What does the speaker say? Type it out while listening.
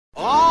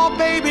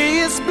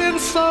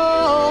so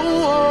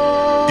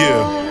long.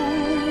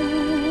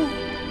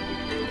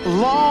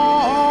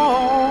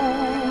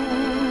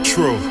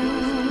 True.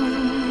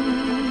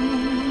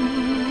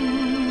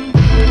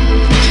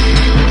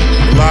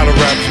 A lot of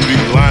rappers be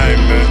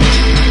lying, man.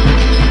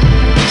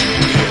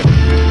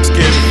 Yeah.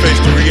 Scared to face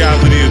the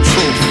reality of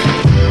truth.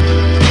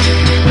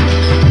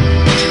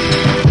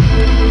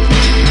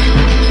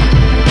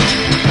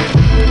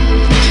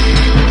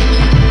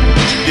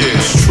 Yeah,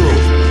 it's true.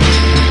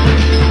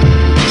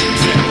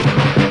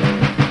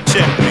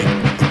 Check me.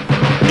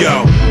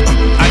 Yo,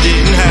 I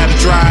didn't have the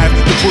drive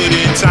to put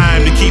in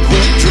time to keep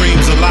hoop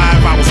dreams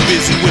alive. I was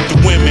busy with the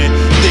women,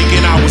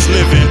 thinking I was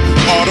living,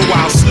 all the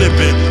while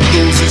slipping,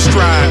 losing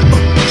stride.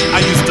 I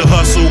used to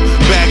hustle,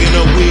 bagging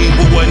up weed,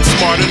 but wasn't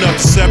smart enough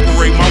to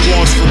separate my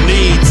wants from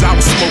needs. I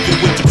was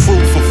smoking with the crew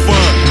for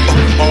fun,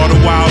 all the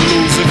while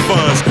losing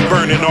funds,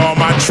 burning all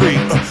my tree.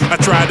 I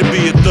tried to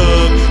be a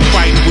thug,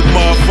 fighting with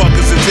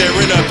motherfuckers and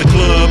tearing up the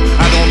club.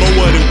 I don't know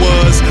what it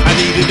was, I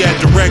needed that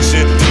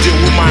direction to deal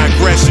with my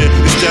aggression.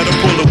 Instead of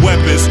pulling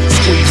weapons,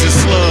 squeezing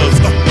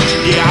slugs.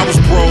 Yeah, I was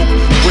broke,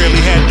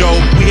 rarely had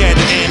dope. We had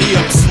to ante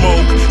up the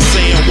smoke,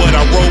 saying what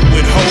I wrote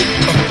with hope.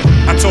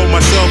 I told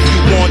myself,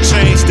 you want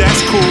change,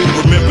 that's cool.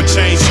 Remember,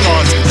 change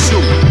starts with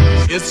you.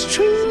 It's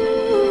true.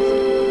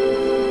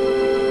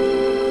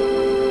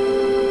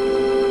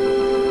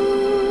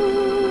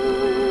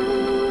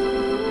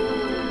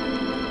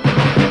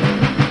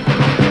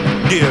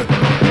 Yeah,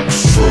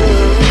 it's true.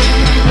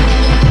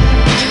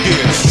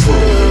 Yeah, it's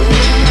true.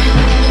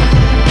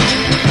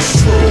 It's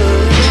true.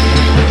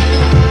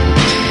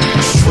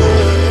 It's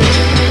true.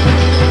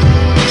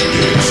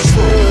 Yeah, it's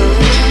true.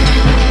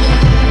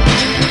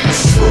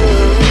 It's true.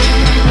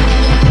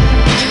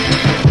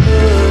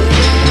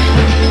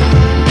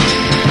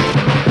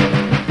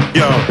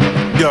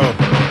 Yo,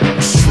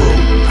 it's true.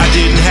 I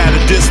didn't have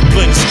the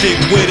discipline to stick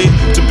with it,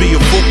 to be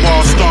a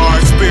football star,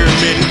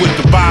 experimenting with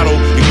the bottle,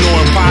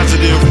 ignoring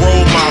positive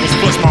role models.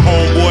 Plus my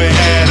homeboy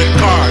had a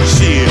car.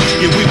 Shit,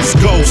 yeah, we was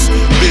ghosts,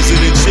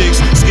 visiting chicks,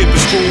 skipping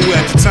school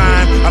at the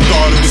time. I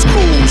thought it was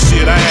cool.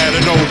 Shit, I had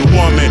an older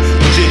woman,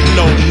 but didn't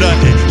know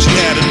nothing. She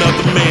had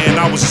another man,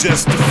 I was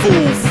just a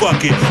fool.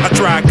 Fuck it, I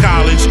tried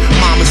college.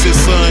 Mama said,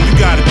 son, you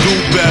gotta do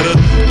better.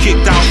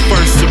 Kicked out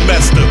first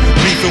semester,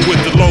 beefing with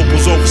the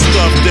locals over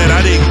stuff that I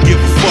didn't give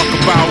a fuck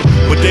about,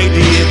 but they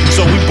did,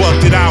 so we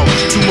bucked it out.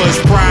 Too much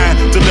pride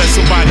to let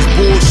somebody's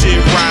bullshit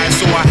ride,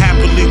 so I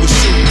happily was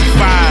shooting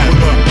 5.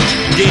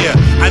 Yeah,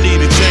 I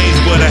needed change,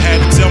 but I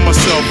had to tell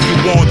myself,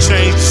 you want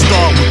change,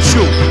 start with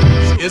you.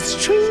 It's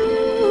true.